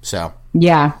them. So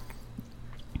yeah,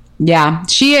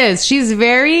 she is. She's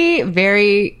very,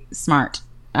 very smart.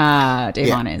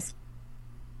 Davon is.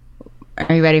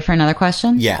 Are you ready for another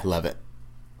question? Yeah, love it.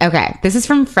 Okay, this is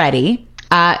from Freddie.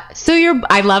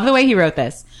 I love the way he wrote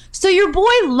this. So your boy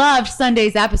loved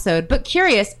Sunday's episode, but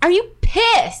curious, are you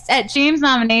pissed at James'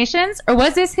 nominations, or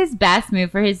was this his best move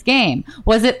for his game?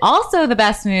 Was it also the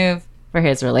best move for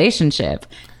his relationship?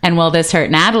 And will this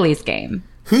hurt Natalie's game?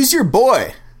 Who's your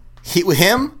boy?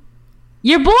 Him?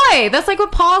 Your boy. That's like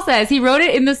what Paul says. He wrote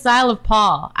it in the style of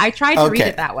Paul. I tried to read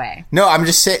it that way. No, I'm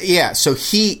just saying, yeah, so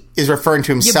he is referring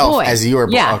to himself as your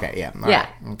boy. Yeah. Okay, yeah. All right.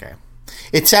 Okay.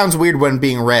 It sounds weird when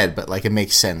being read, but like it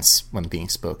makes sense when being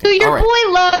spoken. So your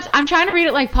boy loved, I'm trying to read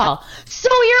it like Paul. So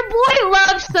your boy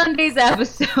loved Sunday's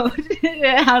episode.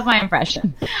 How's my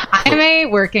impression? I'm a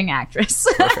working actress.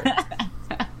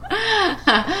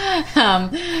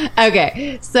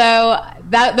 Okay, so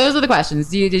those are the questions.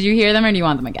 Did you hear them or do you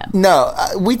want them again? No,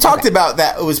 we talked about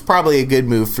that. It was probably a good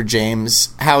move for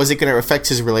James. How is it going to affect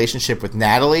his relationship with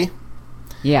Natalie?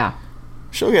 Yeah.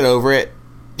 She'll get over it.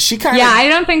 She kind of... Yeah, I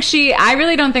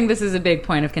really don't think this is a big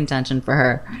point of contention for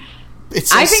her.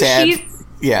 It's so sad.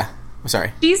 Yeah, I'm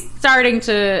sorry. She's starting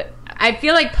to... I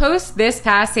feel like post this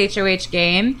past HOH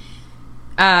game,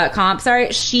 comp,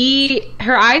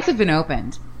 her eyes have been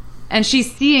opened. And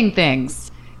she's seeing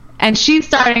things. And she's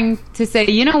starting to say,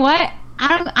 you know what?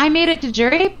 I made it to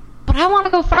jury, but I want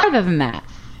to go farther than that.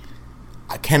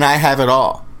 Can I have it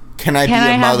all? Can I be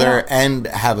a mother and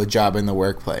have a job in the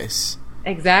workplace?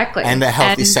 Exactly. And a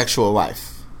healthy sexual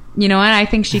life. You know what? I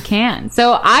think she can.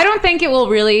 So I don't think it will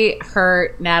really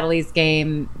hurt Natalie's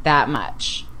game that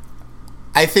much.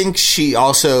 I think she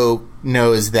also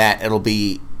knows that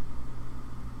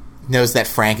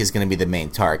Frank is going to be the main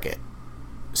target.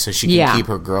 So she can keep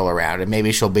her girl around, and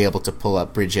maybe she'll be able to pull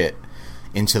up Bridget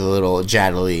into the little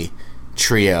Jadley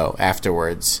trio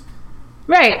afterwards.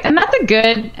 Right, and that's a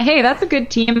good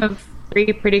team of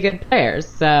 3 pretty good players,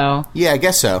 so... Yeah, I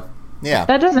guess so. Yeah.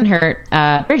 That doesn't hurt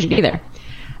Bridget either.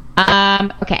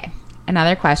 Okay,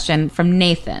 another question from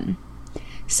Nathan.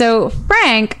 So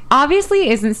Frank obviously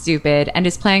isn't stupid and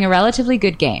is playing a relatively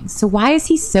good game. So why is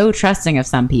he so trusting of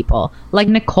some people, like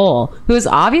Nicole, who is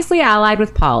obviously allied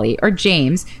with Polly, or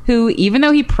James, who, even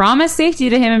though he promised safety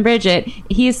to him and Bridget,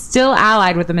 he is still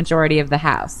allied with the majority of the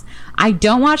house? I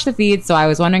don't watch the feed, so I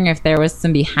was wondering if there was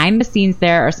some behind the scenes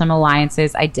there or some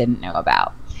alliances I didn't know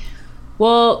about.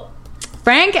 Well,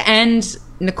 Frank and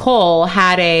Nicole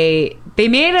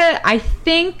I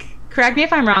think, correct me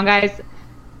if I'm wrong, guys,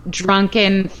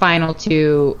 drunken final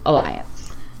 2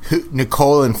 alliance.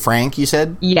 Nicole and Frank, you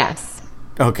said? Yes.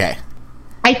 Okay.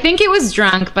 I think it was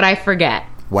drunk, but I forget.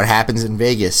 What happens in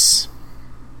Vegas?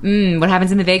 What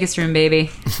happens in the Vegas room,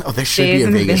 baby? Oh, there should be a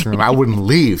Vegas room. I wouldn't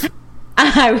leave.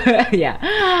 I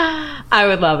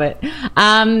would love it.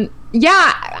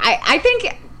 I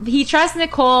think he trusts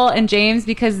Nicole and James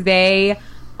because they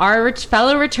are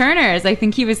fellow returners. I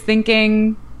think he was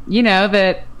thinking,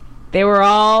 that they were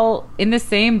all in the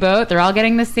same boat. They're all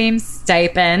getting the same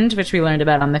stipend, which we learned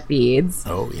about on the feeds.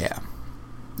 Oh, yeah.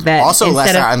 Also,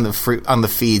 last night on the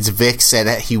feeds, Vic said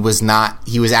that he was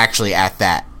actually at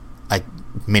that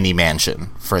mini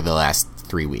mansion for the last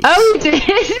 3 weeks. Oh, he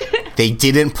did? They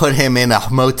didn't put him in a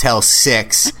Motel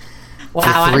 6 for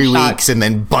 3 weeks and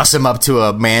then bus him up to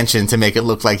a mansion to make it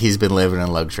look like he's been living in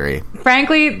luxury.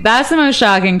 Frankly, that's the most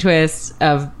shocking twist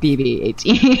of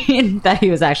BB-18, that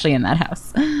he was actually in that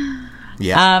house.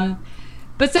 Yeah.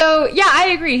 But so, yeah, I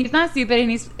agree. He's not stupid,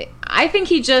 and I think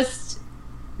he just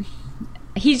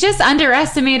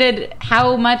underestimated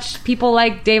how much people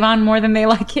like Davon more than they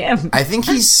like him. I think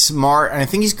he's smart, and I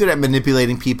think he's good at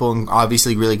manipulating people, and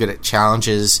obviously really good at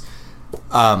challenges.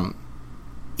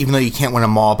 Even though you can't win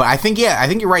them all, but I think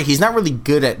you're right. He's not really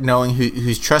good at knowing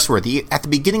who's trustworthy. At the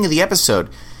beginning of the episode,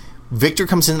 Victor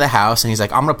comes into the house and he's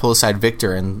like, "I'm going to pull aside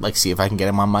Victor and see if I can get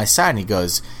him on my side."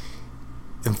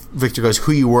 And Victor goes,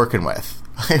 "Who you working with?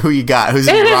 Who you got? Who's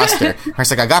in your roster?" And he's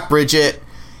like, "I got Bridget,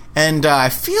 and I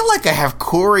feel like I have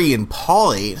Corey and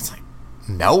Paulie." It's like,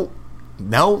 no,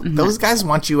 those guys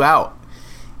want you out.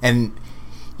 And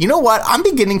you know what? I'm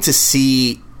beginning to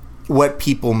see what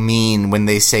people mean when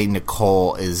they say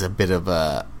Nicole is a bit of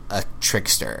a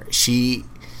trickster. She's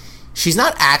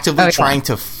not actively trying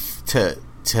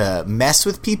to mess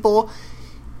with people.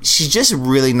 She's just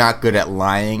really not good at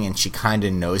lying, and she kind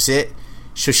of knows it.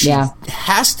 So she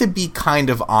has to be kind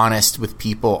of honest with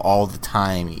people all the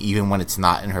time, even when it's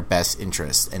not in her best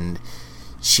interest. And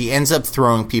she ends up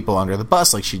throwing people under the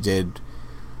bus like she did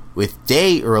with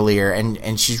Day earlier,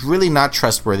 and she's really not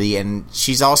trustworthy. And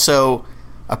she's also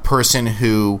a person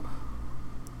who,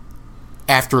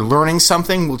 after learning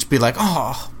something, will just be like,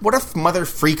 "Oh, what a mother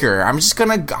freaker.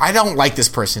 I don't like this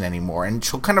person anymore." And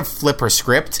she'll kind of flip her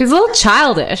script. She's a little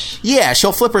childish. Yeah,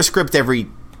 she'll flip her script every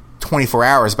 24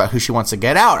 hours about who she wants to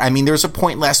get out. I mean, there was a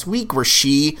point last week where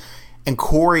she and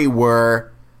Corey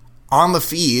were on the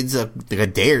feeds a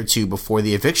day or two before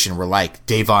the eviction, were like,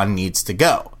 Davon needs to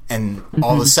go. And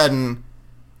all of a sudden,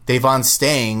 Davon's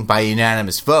staying by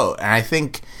unanimous vote. And I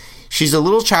think she's a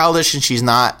little childish, and she's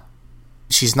not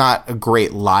a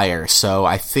great liar. So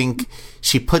I think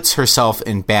she puts herself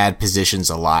in bad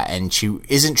positions a lot, and she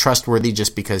isn't trustworthy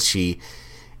just because she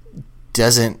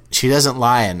doesn't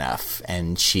lie enough,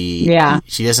 and she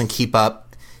doesn't keep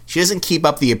up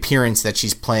the appearance that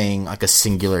she's playing like a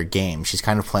singular game. She's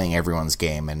kind of playing everyone's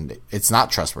game, and it's not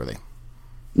trustworthy.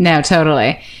 No,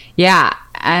 totally. Yeah.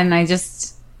 And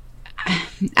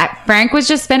Frank was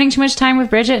just spending too much time with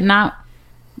Bridget, not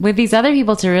with these other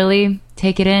people to really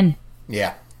take it in.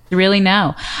 Yeah. To really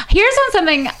know. Here's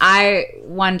something I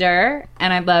wonder,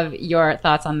 and I'd love your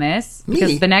thoughts on this,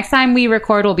 because the next time we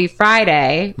record will be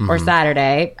Friday or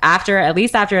Saturday, at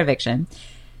least after eviction.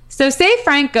 So say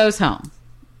Frank goes home,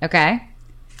 okay?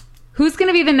 Who's going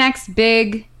to be the next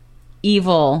big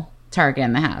evil target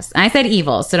in the house? And I said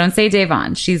evil, so don't say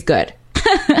Davon. She's good.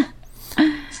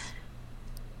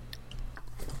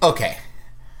 Okay.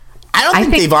 I don't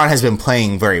think Davon has been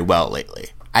playing very well lately.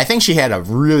 I think she had a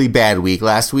really bad week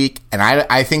last week, and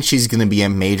I think she's going to be a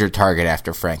major target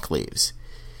after Frank leaves.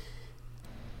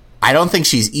 I don't think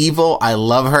she's evil. I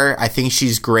love her. I think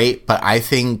she's great, but I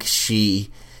think she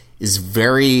is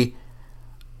very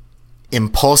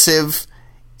impulsive,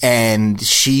 and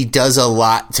she does a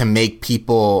lot to make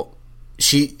people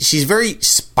she's very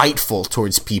spiteful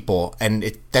towards people,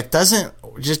 and that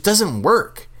doesn't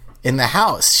work in the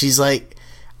house. She's like,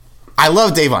 I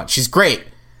love Devon. She's great.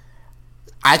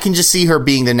 I can just see her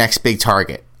being the next big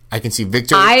target. I can see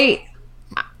Victor. I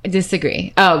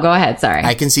disagree. Oh, go ahead. Sorry.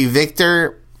 I can see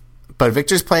Victor, but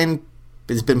Victor's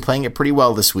has been playing it pretty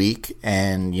well this week,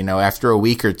 and after a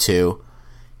week or two,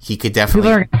 he could definitely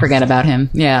people are gonna forget about him.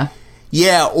 Yeah.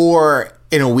 Yeah, or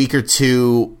in a week or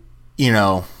two,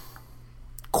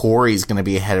 Corey's going to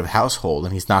be a head of household,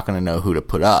 and he's not going to know who to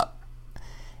put up,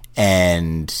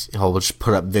 and he'll just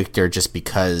put up Victor just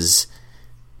because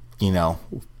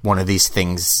one of these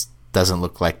things doesn't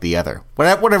look like the other.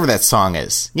 Whatever that song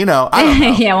is. I don't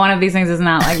know. Yeah, one of these things is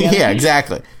not like the other. Yeah,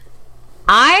 exactly.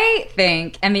 I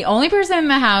think, and the only person in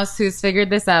the house who's figured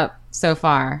this out so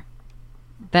far,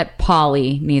 that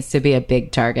Pauly needs to be a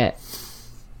big target.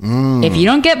 If you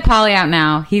don't get Pauly out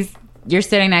now, you're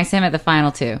sitting next to him at the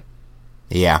final two.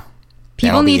 Yeah.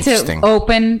 People need to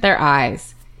open their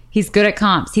eyes. He's good at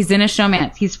comps. He's in a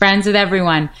showmance. He's friends with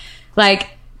everyone.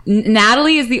 Like,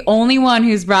 Natalie is the only one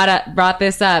who's brought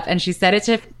this up, and she said it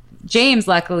to James,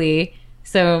 luckily.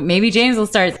 So maybe James will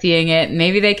start seeing it.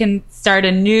 Maybe they can start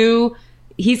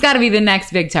he's got to be the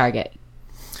next big target.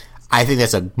 I think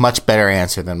that's a much better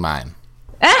answer than mine.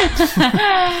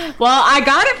 Well, I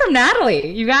got it from Natalie.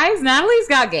 You guys, Natalie's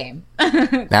got game.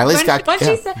 Natalie's got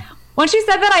game. When she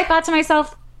said that, I thought to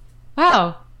myself,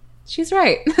 wow, she's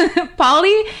right.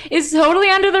 Pauly is totally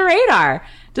under the radar,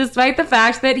 despite the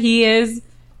fact that he is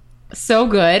so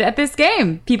good at this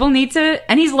game. People need to,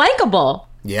 and he's likable.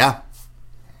 Yeah.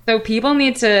 So people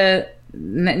need to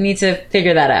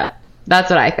figure that out. That's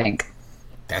what I think.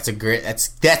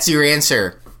 That's your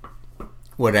answer.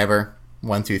 Whatever.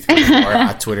 1, 2, 3, 4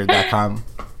 at twitter.com.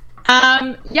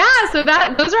 Yeah, so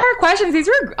those are our questions. These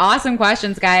were awesome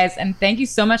questions, guys, and thank you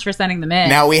so much for sending them in.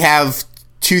 Now we have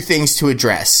 2 things to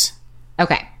address.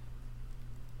 Okay.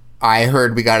 I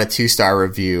heard we got a 2-star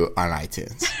review on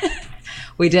iTunes.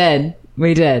 We did.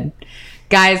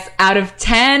 Guys, out of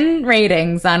 10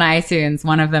 ratings on iTunes,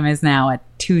 one of them is now a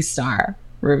 2-star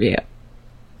review.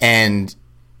 And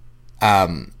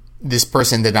this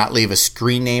person did not leave a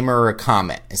screen name or a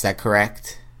comment. Is that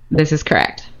correct? This is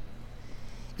correct.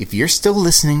 If you're still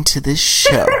listening to this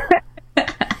show,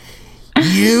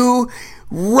 you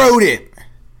wrote it.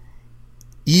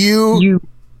 You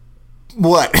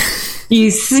what?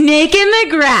 You snake in the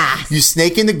grass. You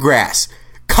snake in the grass.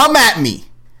 Come at me.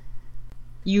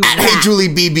 You at Hey Julie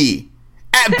BB.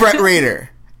 At Brett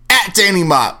Rader. At Danny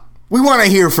Mop. We want to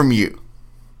hear from you.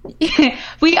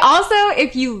 We also,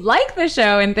 if you like the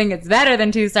show and think it's better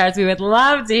than 2 stars, we would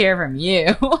love to hear from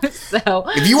you. So,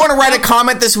 if you want to write a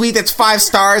comment this week that's 5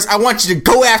 stars, I want you to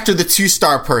go after the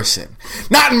 2-star person.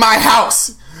 Not in my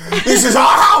house. This is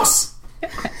our house.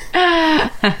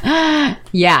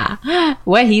 Yeah,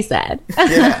 what he said.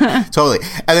 Yeah, totally.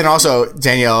 And then also,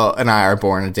 Danielle and I are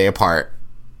born a day apart.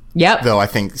 Yep. Though I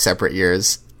think separate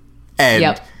years. And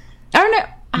yep. I don't know.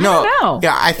 I don't know.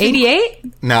 Yeah, I think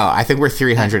 88? No, I think we're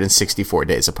 364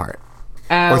 days apart.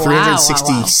 Or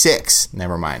 366. Wow.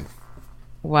 Never mind.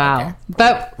 Wow. Okay.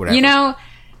 But, whatever.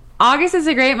 August is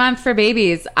a great month for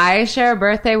babies. I share a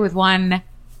birthday with one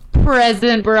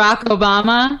President Barack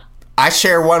Obama. I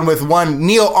share one with one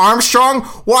Neil Armstrong.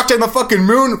 Walked on the fucking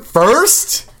moon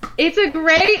first. It's a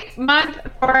great month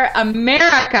for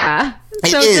America.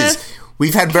 It is.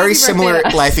 We've had very similar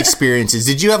life experiences.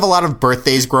 Did you have a lot of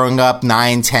birthdays growing up,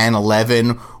 9, 10, 11,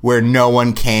 where no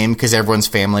one came because everyone's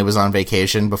family was on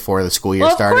vacation before the school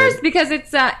year started? Of course, because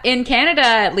it's in Canada,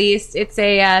 at least, it's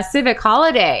a civic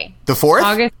holiday. The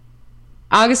 4th?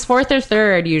 August 4th or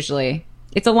 3rd, usually.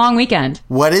 It's a long weekend.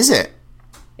 What is it?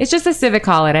 It's just a civic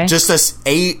holiday.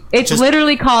 It's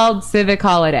literally called Civic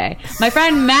Holiday. My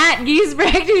friend Matt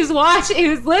Giesbrecht, who's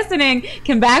listening,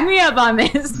 can back me up on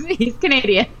this. He's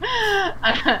Canadian.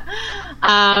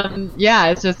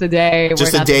 Yeah, it's just a day.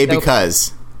 Just a day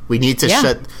because we need to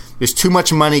shut. There's too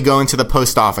much money going to the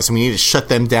post office, and we need to shut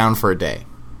them down for a day.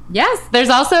 Yes,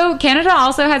 Canada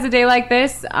also has a day like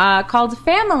this called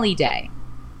Family Day,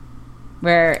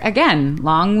 where again,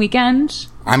 long weekend.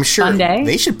 I'm sure Sunday.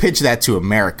 They should pitch that to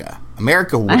America.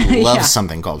 America would love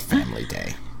something called Family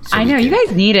Day. So I know. You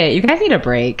guys need it. You guys need a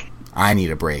break. I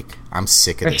need a break. I'm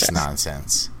sick of this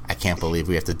nonsense. I can't believe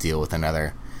we have to deal with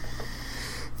another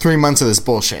 3 months of this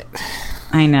bullshit.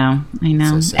 I know.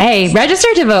 So hey,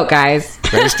 register to vote, guys.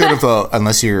 Register to vote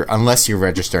unless you're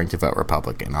registering to vote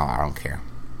Republican. I don't care.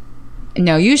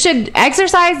 No, you should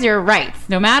exercise your rights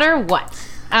no matter what.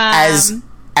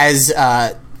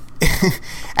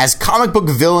 As comic book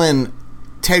villain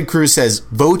Ted Cruz says,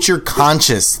 vote your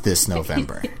conscience this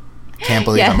November. Can't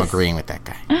believe Yes. I'm agreeing with that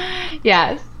guy.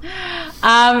 Yes.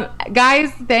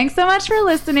 Guys, thanks so much for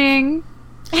listening.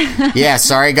 Yeah,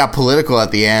 sorry it got political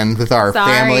at the end with our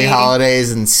Sorry. family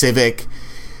holidays and civic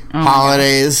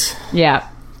holidays. Yeah.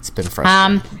 It's been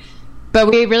frustrating. But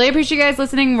we really appreciate you guys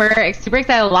listening. We're super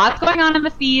excited. A lot's going on in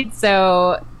the feed,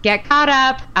 so get caught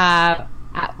up.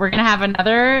 We're going to have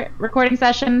another recording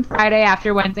session Friday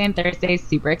after Wednesday and Thursday.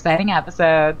 Super exciting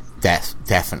episodes.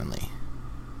 Definitely.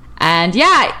 And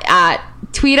yeah,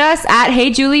 tweet us at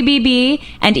HeyJulieBB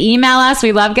and email us.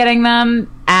 We love getting them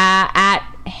at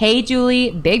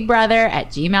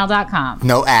HeyJulieBigBrother@gmail.com.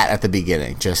 No at the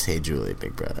beginning. Just Hey Julie,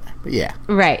 Big Brother. But yeah.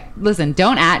 Right. Listen,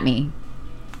 don't at me.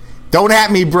 Don't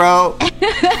at me, bro.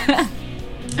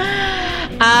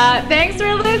 Thanks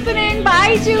for listening.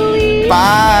 Bye, Julie.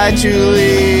 Bye,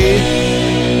 Julie.